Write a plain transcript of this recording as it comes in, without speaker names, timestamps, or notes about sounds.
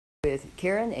with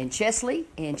Karen and Chesley,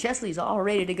 and Chesley's all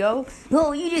ready to go.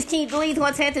 Oh, you just can't believe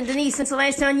what's happened to me since the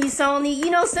last time you saw me.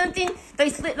 You know something? They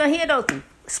split my head open.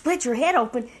 Split your head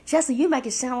open? Chesley, you make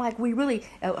it sound like we really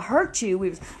hurt you.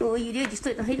 You did. You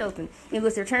split my head open. And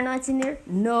was there termites in there?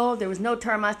 No, there was no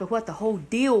termites, but what the whole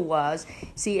deal was,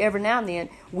 see, every now and then,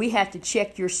 we have to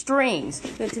check your strings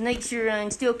to make sure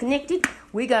I'm still connected.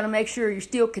 We got to make sure you're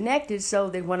still connected so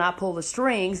that when I pull the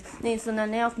strings, it's in the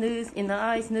mouth news, in the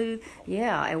eyes news.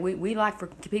 Yeah, and we like for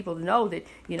people to know that,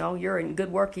 you know, you're in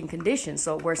good working condition.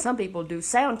 So where some people do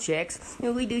sound checks,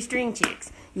 we do string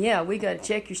checks. Yeah, we got to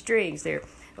check your strings there.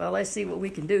 Well, let's see what we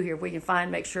can do here. If we can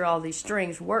make sure all these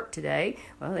strings work today.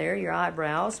 Well, there, your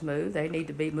eyebrows move. They need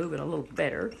to be moving a little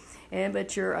better.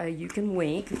 But you can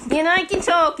wink. And I can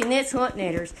talk, and that's what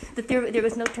matters. That there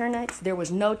was no termites? There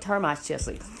was no termites,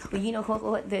 Chesley. Well, you know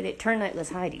what that termite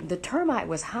was hiding? The termite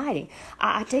was hiding.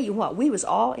 I tell you what, we was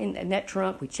all in that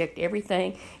trunk. We checked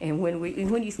everything. And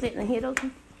when you split the head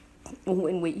open,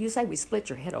 you say we split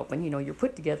your head open, you're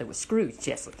put together with screws,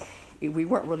 Chesley. We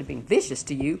weren't really being vicious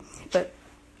to you, but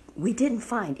we didn't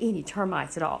find any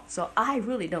termites at all. So I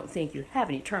really don't think you have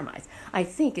any termites. I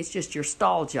think it's just your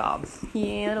stall job.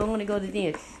 Yeah, I don't want to go to the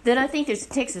end. Then I think there's a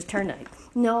Texas termite.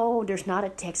 No, there's not a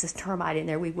Texas termite in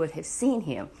there. We would have seen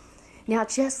him. Now,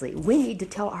 Chesley, we need to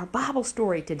tell our Bible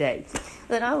story today.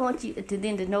 But I want you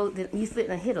to know that you split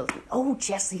my head open. Oh,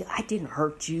 Chesley, I didn't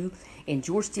hurt you, and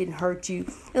George didn't hurt you.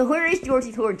 And where is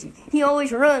Georgie? He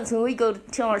always runs when we go to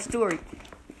tell our story.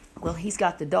 Well, he's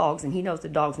got the dogs, and he knows the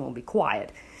dogs won't be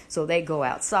quiet. So they go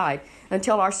outside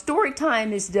until our story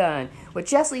time is done. Well,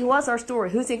 Chesley, what's our story?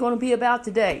 Who's it going to be about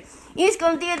today? It's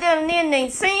going to be about a man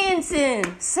named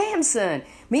Samson. Samson.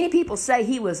 Many people say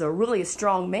he was really a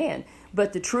strong man.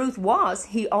 But the truth was,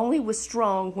 he only was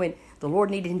strong when the Lord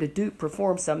needed him to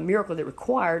perform some miracle that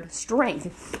required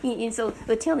strength. And so,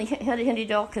 but tell me, how did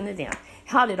it all come down?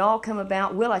 How did it all come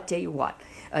about? Well, I tell you what.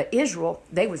 Israel,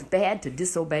 they was bad to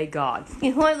disobey God.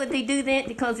 And why would they do that?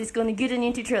 Because it's going to get them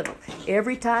into trouble.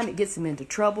 Every time it gets them into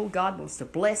trouble, God wants to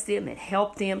bless them and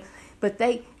help them. But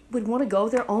they would want to go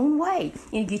their own way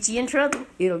and get you in trouble.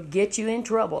 It'll get you in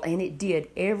trouble. And it did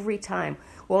every time.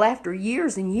 Well, after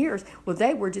years and years,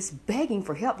 they were just begging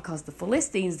for help because the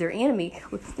Philistines, their enemy,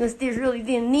 was really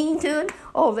being mean to them.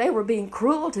 Oh, they were being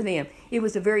cruel to them. It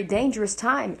was a very dangerous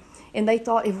time. And they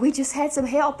thought, if we just had some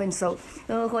help. And so,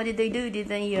 what did they do? Did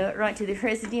they write to the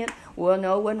president? Well,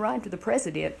 no, it wasn't writing to the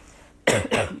president.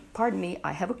 Pardon me,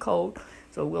 I have a cold,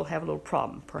 so we'll have a little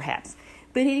problem, perhaps.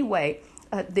 But anyway,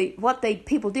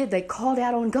 people did, they called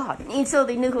out on God. And so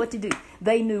they knew what to do.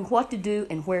 They knew what to do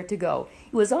and where to go.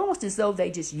 It was almost as though they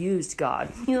just used God.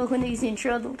 When they was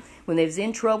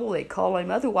in trouble, they'd call him.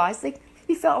 Otherwise, they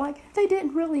felt like they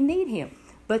didn't really need him.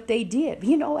 But they did.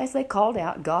 As they called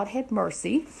out, God had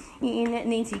mercy. And that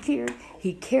means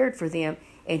He cared for them,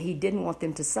 and He didn't want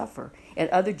them to suffer. And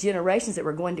other generations that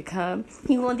were going to come,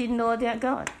 He wanted to know about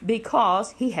God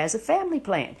because He has a family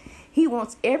plan. He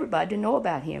wants everybody to know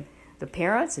about Him. The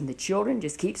parents and the children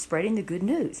just keep spreading the good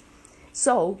news.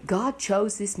 So God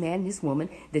chose this man and this woman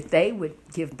that they would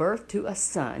give birth to a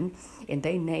son, and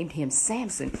they named him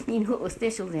Samson. What was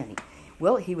special then?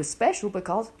 Well, he was special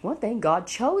because, one thing, God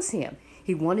chose him.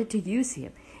 He wanted to use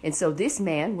him. And so this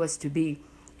man was to be,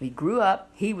 he grew up,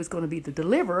 he was going to be the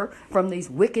deliverer from these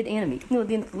wicked enemies.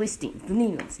 The Philistines, the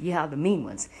mean ones. Yeah, the mean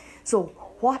ones. So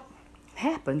what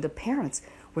happened? The parents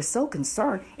were so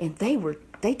concerned, and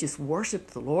they just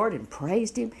worshiped the Lord and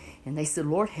praised Him. And they said,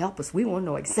 Lord, help us. We want to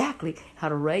know exactly how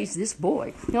to raise this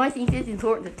boy. I think it's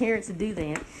important that parents to do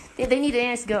that. They need to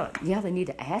ask God. Yeah, they need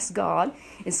to ask God.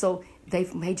 And so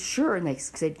they've made sure, and they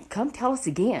said, come tell us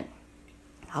again.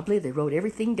 I believe they wrote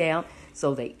everything down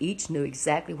so they each knew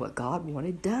exactly what God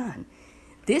wanted done.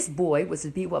 This boy was to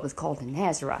be what was called a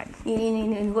Nazarite.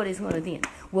 And what is one of them?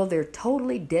 Well, they're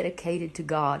totally dedicated to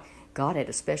God. God had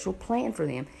a special plan for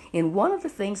them. And one of the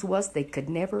things was they could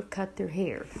never cut their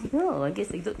hair. Oh, I guess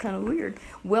they look kind of weird.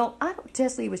 Well, I don't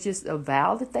Chesley, it was just a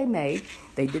vow that they made.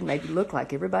 They didn't maybe look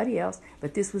like everybody else,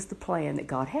 but this was the plan that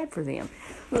God had for them.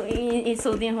 And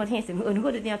so then what happened? And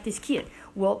what about this kid?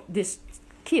 Well, this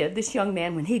young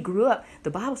man, when he grew up,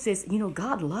 the Bible says,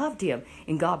 God loved him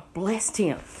and God blessed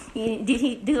him. Did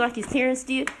he do like his parents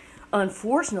did?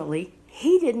 Unfortunately,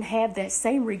 he didn't have that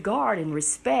same regard and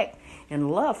respect and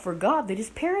love for God that his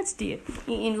parents did.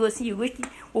 And was he wicked?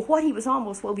 Well, what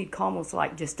we'd call almost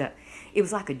like it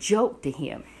was like a joke to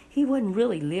him. He wouldn't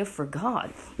really live for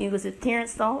God. It was his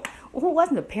parents' fault. Well, it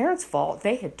wasn't the parents' fault.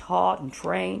 They had taught and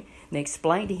trained and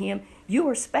explained to him, you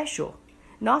are special.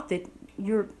 Not that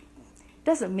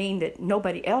doesn't mean that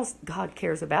nobody else God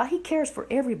cares about. He cares for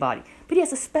everybody. But he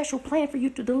has a special plan for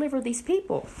you to deliver these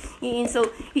people. And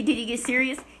so did he get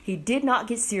serious? He did not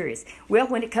get serious. Well,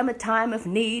 when it come a time of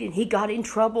need and he got in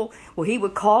trouble, well, he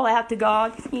would call out to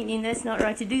God. And that's not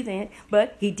right to do that.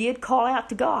 But he did call out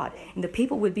to God. And the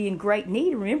people would be in great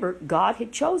need. Remember, God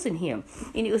had chosen him.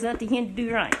 And it was up to him to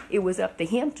do right. It was up to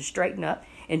him to straighten up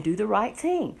and do the right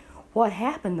thing. What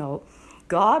happened, though?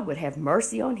 God would have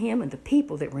mercy on him and the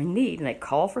people that were in need, and they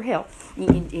called for help.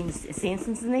 And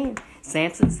Samson's the man.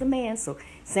 Samson's the man. So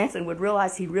Samson would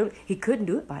realize he couldn't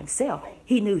do it by himself.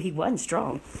 He knew he wasn't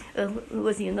strong.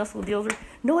 Was he a muscle builder?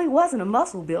 No, he wasn't a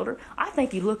muscle builder. I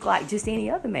think he looked like just any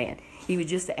other man. He was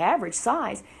just the average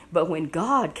size. But when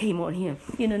God came on him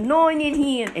and anointed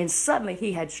him, and suddenly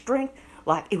he had strength,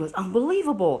 like it was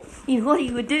unbelievable. What he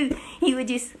would do, he would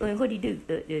just, what do you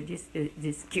do?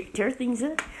 Just tear things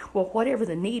up? Well, whatever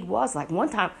the need was. Like one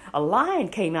time, a lion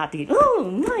came out to get,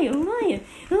 lion.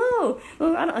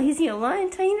 Is he a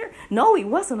lion tamer? No, he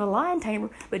wasn't a lion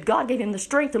tamer, but God gave him the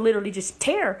strength to literally just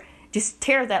tear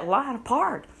that lion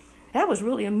apart. That was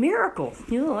really a miracle.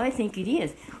 I think it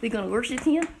is. We're going to worship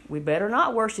him? We better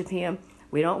not worship him.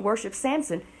 We don't worship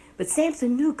Samson. But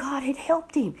Samson knew God had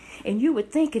helped him. And you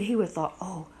would think that he would have thought,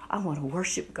 oh, I want to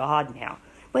worship God now.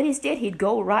 But instead, he'd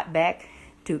go right back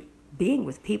to being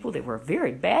with people that were a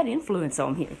very bad influence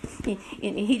on him.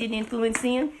 And he didn't influence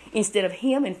them. Instead of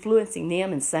him influencing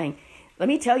them and saying, let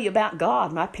me tell you about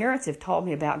God. My parents have taught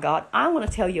me about God. I want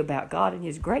to tell you about God and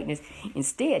his greatness.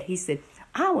 Instead, he said,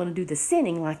 I want to do the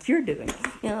sinning like you're doing.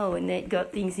 And that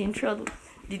got things in trouble.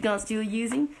 Did God still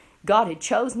use him? God had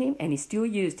chosen him, and he still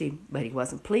used him, but he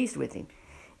wasn't pleased with him.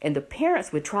 And the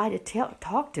parents would try to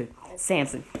talk to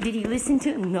Samson. Did he listen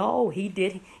to him? No, he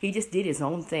did. He just did his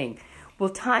own thing. Well,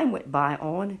 time went by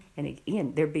on, and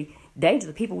again, there'd be danger.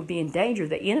 The people would be in danger.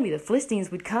 The enemy, the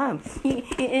Philistines, would come.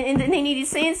 And then they needed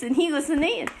Samson. He was the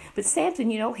man. But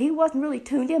Samson, he wasn't really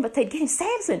tuned in, but they'd get him,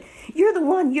 Samson, you're the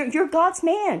one. You're God's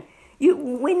man.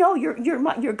 We know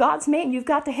you're God's man. You've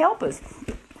got to help us.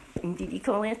 And did he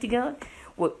call out to God?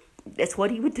 Well, that's what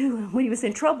he would do when he was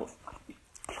in trouble.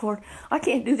 Lord, I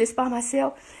can't do this by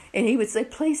myself. And he would say,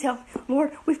 please help.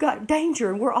 Lord, we've got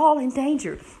danger. We're all in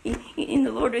danger. And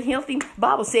the Lord would help him. The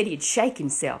Bible said he'd shake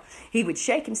himself. He would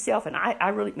shake himself. And I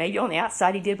really, maybe on the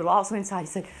outside he did, but also inside he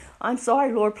said, I'm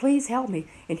sorry, Lord, please help me.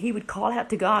 And he would call out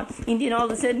to God. And then all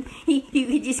of a sudden,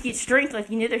 he'd just get strength. Like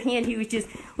on the other hand, he was just,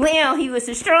 he was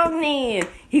a strong man.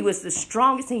 He was the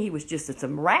strongest thing. He was just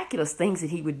some miraculous things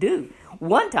that he would do.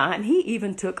 One time, he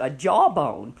even took a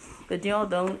jawbone, of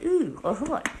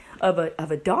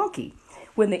a donkey.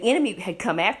 When the enemy had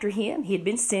come after him, he had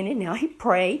been sinning. Now he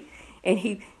prayed, and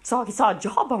he saw a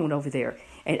jawbone over there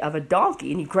of a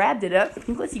donkey, and he grabbed it up.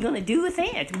 And what's he going to do with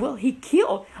that? Well, he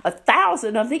killed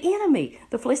 1,000 of the enemy,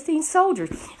 the Philistine soldiers.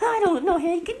 I don't know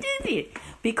how he could do that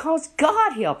because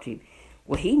God helped him.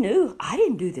 Well, he knew I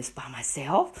didn't do this by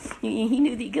myself. He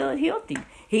knew that God helped him.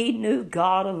 He knew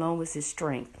God alone was his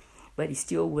strength, but he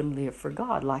still wouldn't live for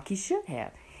God like he should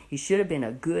have. He should have been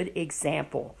a good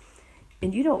example.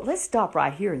 And let's stop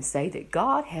right here and say that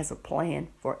God has a plan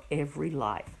for every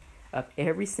life of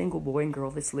every single boy and girl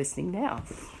that's listening now,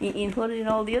 including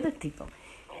all the other people.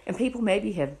 And people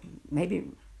maybe have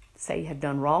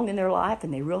done wrong in their life,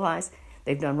 and they realize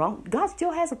they've done wrong. God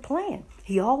still has a plan.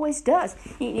 He always does.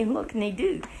 And look, and they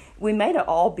do. We may not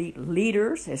all be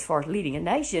leaders as far as leading a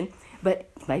nation, but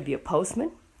maybe a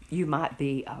postman. You might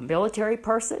be a military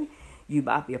person. You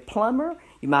might be a plumber.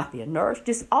 You might be a nurse.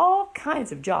 Just all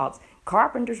kinds of jobs.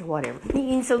 Carpenters or whatever.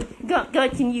 And so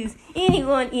God can use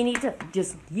anyone, anytime.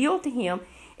 Just yield to him,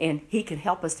 and he can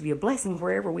help us to be a blessing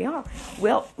wherever we are.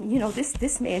 Well,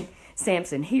 this man,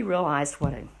 Samson, he realized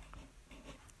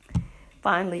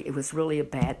finally it was really a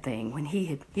bad thing when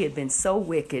he had been so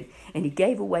wicked, and he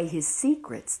gave away his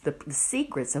secrets, the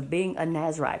secrets of being a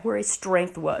Nazarite, where his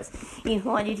strength was. And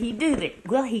why did he do that?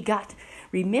 Well,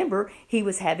 remember, he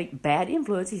was having bad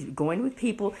influence. He was going with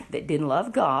people that didn't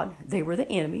love God. They were the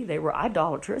enemy. They were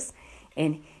idolatrous.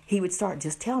 And he would start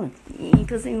just telling them,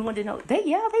 because they wanted to know. They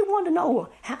wanted to know,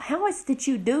 how is it that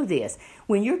you do this?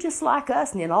 When you're just like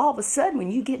us, and then all of a sudden,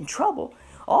 when you get in trouble,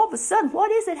 all of a sudden, what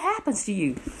is it happens to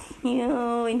you?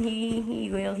 And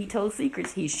he told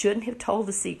secrets. He shouldn't have told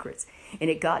the secrets. And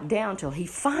it got down till he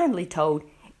finally told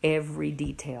every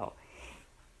detail.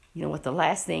 You know what the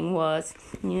last thing was?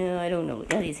 I don't know.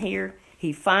 His hair.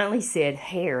 He finally said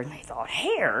hair. And they thought,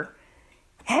 hair?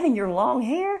 Having your long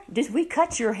hair? Did we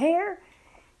cut your hair?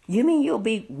 You mean you'll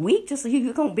be weak just so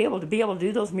you're going to be able to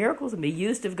do those miracles and be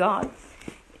used of God?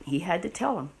 He had to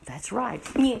tell them, that's right.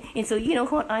 And so you know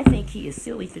what? I think he is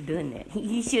silly for doing that.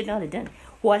 He should not have done it.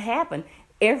 what happened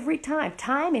every time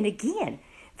and again,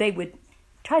 they would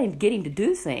try to get him to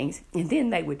do things, and then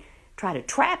they would try to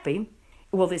trap him.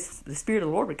 Well, the Spirit of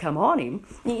the Lord would come on him.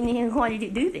 And why did he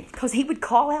do this? Because he would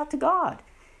call out to God.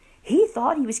 He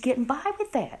thought he was getting by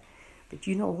with that. But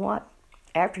you know what?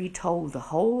 After he told the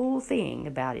whole thing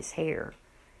about his hair,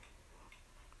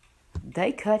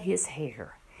 they cut his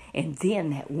hair. And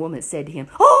then that woman said to him,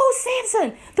 "Oh,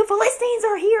 Samson, the Philistines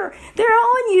are here. They're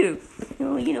on you."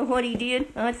 Oh, you know what he did?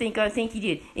 I think he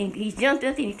did. And he jumped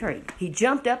up and he prayed. He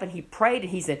jumped up and he prayed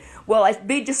and he said, "Well, it's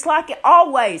be just like it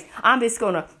always. I'm just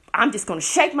gonna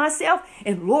shake myself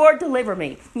and Lord deliver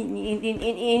me." And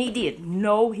he did.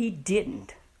 No, he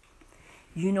didn't.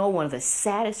 You know, one of the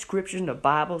saddest scriptures in the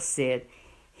Bible said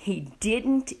he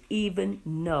didn't even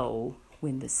know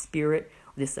when the Spirit,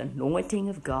 this anointing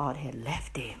of God, had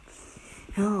left him.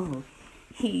 Oh,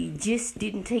 he just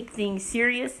didn't take things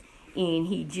serious, and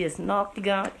he just knocked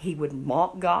God. He would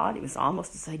mock God. It was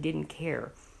almost as if he didn't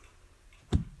care.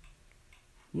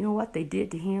 You know what they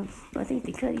did to him? I think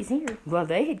they cut his hair. Well,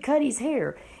 they had cut his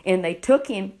hair, and they took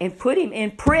him and put him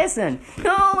in prison.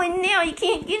 Oh, and now he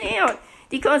can't get out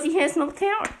because he has no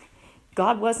talent.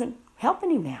 God wasn't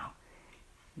helping him now.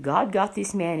 God got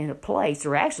this man in a place,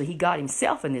 or actually he got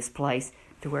himself in this place,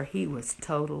 to where he was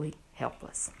totally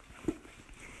helpless.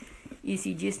 Is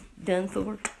he just done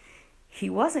for? He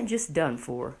wasn't just done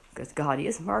for, because God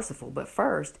is merciful, but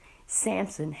first,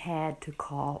 Samson had to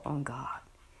call on God.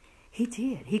 He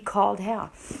did. He called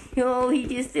out. Oh, he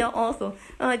just felt awful.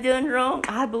 I done wrong.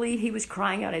 I believe he was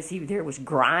crying out as he there was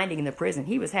grinding in the prison.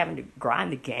 He was having to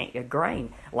grind the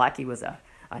grain like he was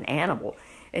an animal.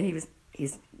 And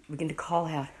he's beginning to call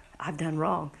out, "I've done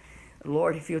wrong.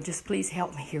 Lord, if you'll just please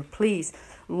help me here. Please,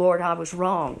 Lord, I was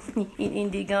wrong." And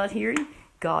did God hear him?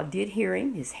 God did hear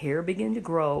him. His hair began to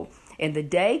grow. And the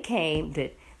day came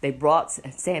that they brought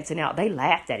Samson out. They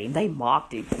laughed at him. They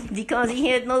mocked him because he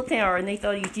had no power, and they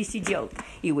thought he was just a joke.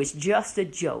 It was just a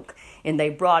joke. And they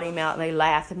brought him out, and they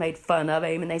laughed and made fun of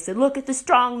him. And they said, "Look at the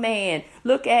strong man.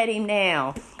 Look at him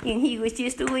now. And he was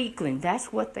just a weakling."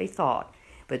 That's what they thought.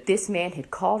 But this man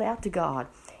had called out to God,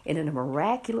 and in a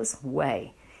miraculous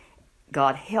way,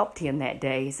 God helped him that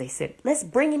day. As they said, "Let's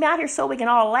bring him out here so we can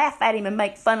all laugh at him and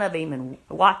make fun of him and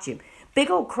watch him." Big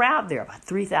old crowd there, about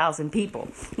 3,000 people.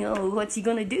 You know, what's he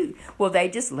going to do? Well, they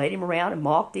just led him around and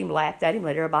mocked him, laughed at him,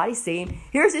 let everybody see him.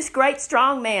 "Here's this great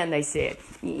strong man," they said.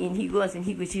 And he was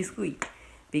just weak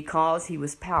because he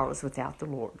was powerless without the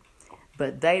Lord.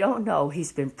 But they don't know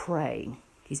he's been praying.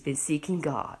 He's been seeking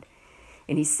God.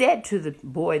 And he said to the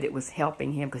boy that was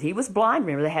helping him, because he was blind,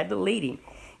 remember, they had to lead him.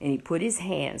 And he put his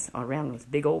hands around those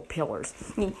big old pillars.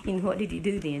 And what did he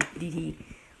do then?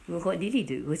 What did he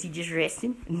do? Was he just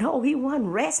resting? No, he wasn't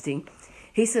resting.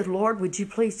 He said, "Lord, would you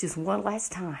please just one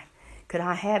last time, could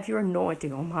I have your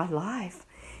anointing on my life?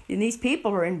 And these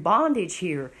people are in bondage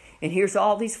here. And here's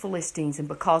all these Philistines. And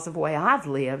because of the way I've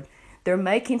lived, they're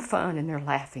making fun and they're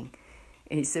laughing."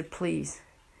 And he said, "Please,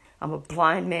 I'm a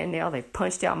blind man now. They've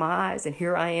punched out my eyes. And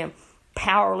here I am,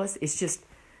 powerless. It's just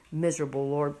miserable,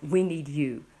 Lord. We need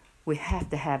you. We have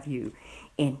to have you."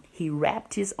 And he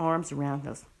wrapped his arms around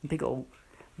those big old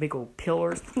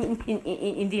pillars.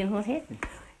 And then what happened?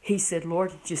 He said,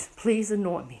 "Lord, just please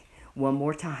anoint me one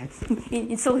more time."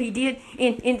 And so he did.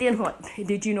 And then what?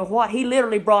 Did you know what? He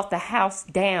literally brought the house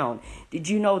down. Did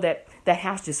you know that the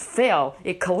house just fell?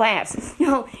 It collapsed. You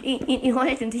know, and what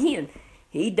happened to him?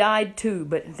 He died too,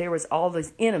 but there was all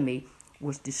this enemy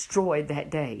was destroyed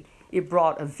that day. It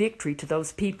brought a victory to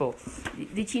those people.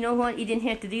 Did you know what? It didn't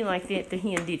have to be like that to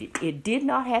him, did it? It did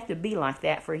not have to be like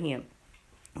that for him.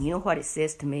 You know what it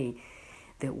says to me?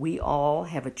 That we all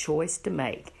have a choice to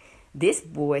make. This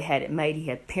boy had it made. He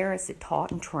had parents that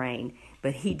taught and trained,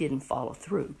 but he didn't follow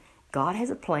through. God has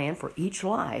a plan for each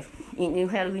life. And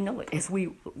how do we know it? As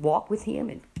we walk with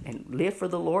him and live for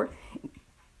the Lord,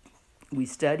 we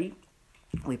study,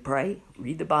 we pray,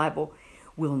 read the Bible,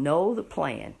 we'll know the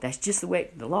plan. That's just the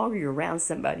way. The longer you're around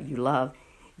somebody you love,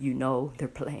 you know their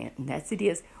plan. And that's it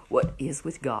is what is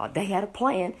with God. They had a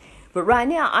plan. But right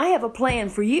now, I have a plan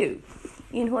for you.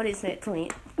 And what is that plan?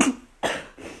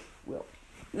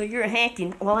 Well, you're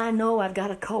hacking. Well, I know I've got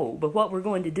a cold. But what we're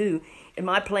going to do, and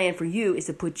my plan for you, is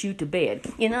to put you to bed.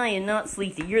 And I am not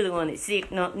sleepy. You're the one that's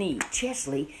sick, not me.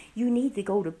 Chesley, you need to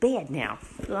go to bed now.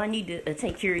 Well, I need to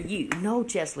take care of you. No,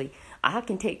 Chesley, I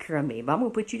can take care of me. But I'm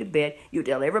going to put you to bed. You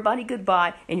tell everybody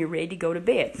goodbye, and you're ready to go to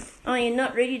bed. I am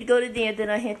not ready to go to bed, then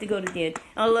I have to go to bed.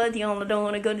 I love you, I don't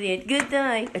want to go to bed. Good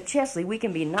night. Chesley, we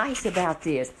can be nice about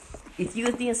this. If you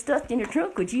was being stuffed in the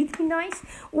trunk, would you be nice?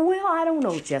 Well, I don't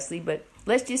know, Chesley, but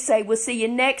let's just say we'll see you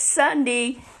next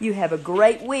Sunday. You have a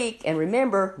great week, and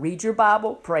remember, read your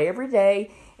Bible, pray every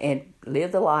day, and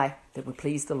live the life that would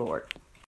please the Lord.